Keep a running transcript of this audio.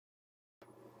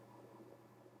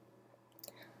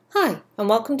Hi, and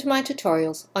welcome to my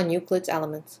tutorials on Euclid's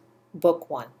Elements, Book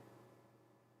 1.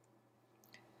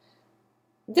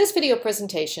 This video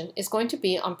presentation is going to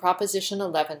be on Proposition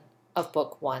 11 of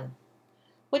Book 1,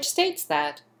 which states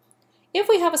that if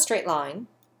we have a straight line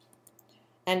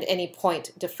and any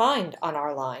point defined on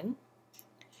our line,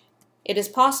 it is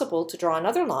possible to draw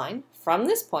another line from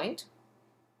this point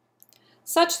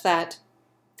such that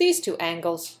these two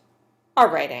angles are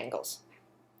right angles.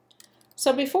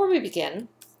 So before we begin,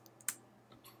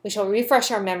 we shall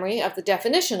refresh our memory of the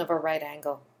definition of a right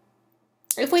angle.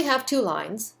 If we have two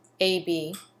lines,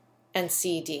 AB and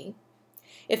CD,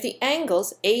 if the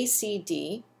angles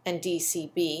ACD and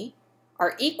DCB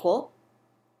are equal,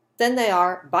 then they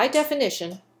are, by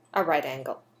definition, a right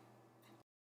angle.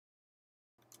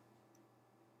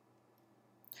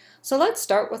 So let's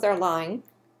start with our line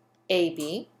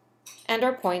AB and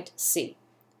our point C.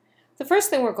 The first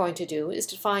thing we're going to do is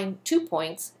to find 2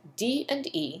 points, D and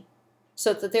E,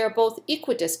 so that they are both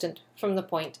equidistant from the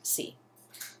point C.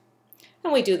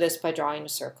 And we do this by drawing a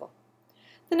circle.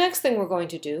 The next thing we're going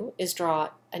to do is draw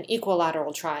an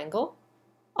equilateral triangle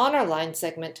on our line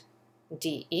segment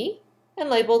DE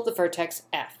and label the vertex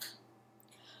F.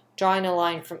 Drawing a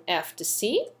line from F to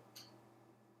C,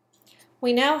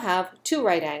 we now have two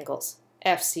right angles,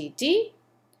 FCD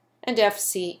and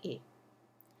FCE.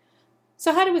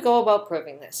 So how do we go about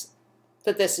proving this?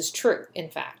 That this is true, in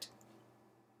fact.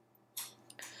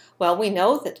 Well, we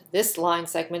know that this line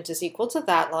segment is equal to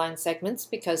that line segment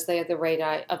because they are the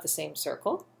radii of the same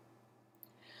circle.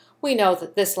 We know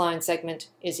that this line segment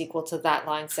is equal to that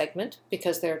line segment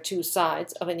because they are two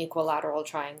sides of an equilateral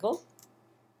triangle.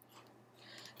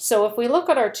 So if we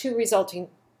look at our two resulting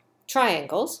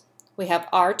triangles, we have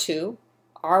R2,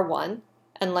 R1,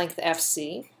 and length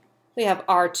FC. We have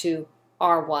R2,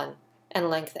 R1, and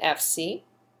length FC.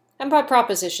 And by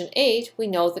proposition 8, we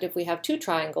know that if we have two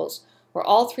triangles where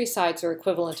all three sides are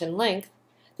equivalent in length,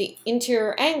 the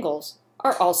interior angles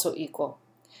are also equal.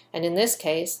 And in this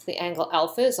case, the angle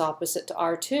alpha is opposite to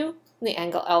R2, and the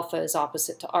angle alpha is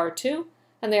opposite to R2,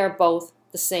 and they are both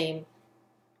the same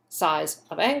size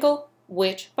of angle,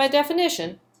 which, by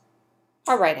definition,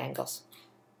 are right angles.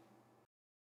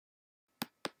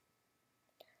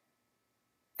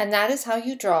 And that is how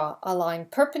you draw a line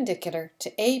perpendicular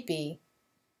to AB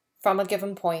from a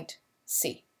given point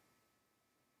C.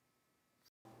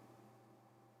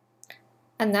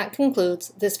 And that concludes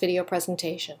this video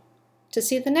presentation. To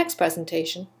see the next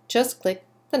presentation, just click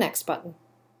the Next button.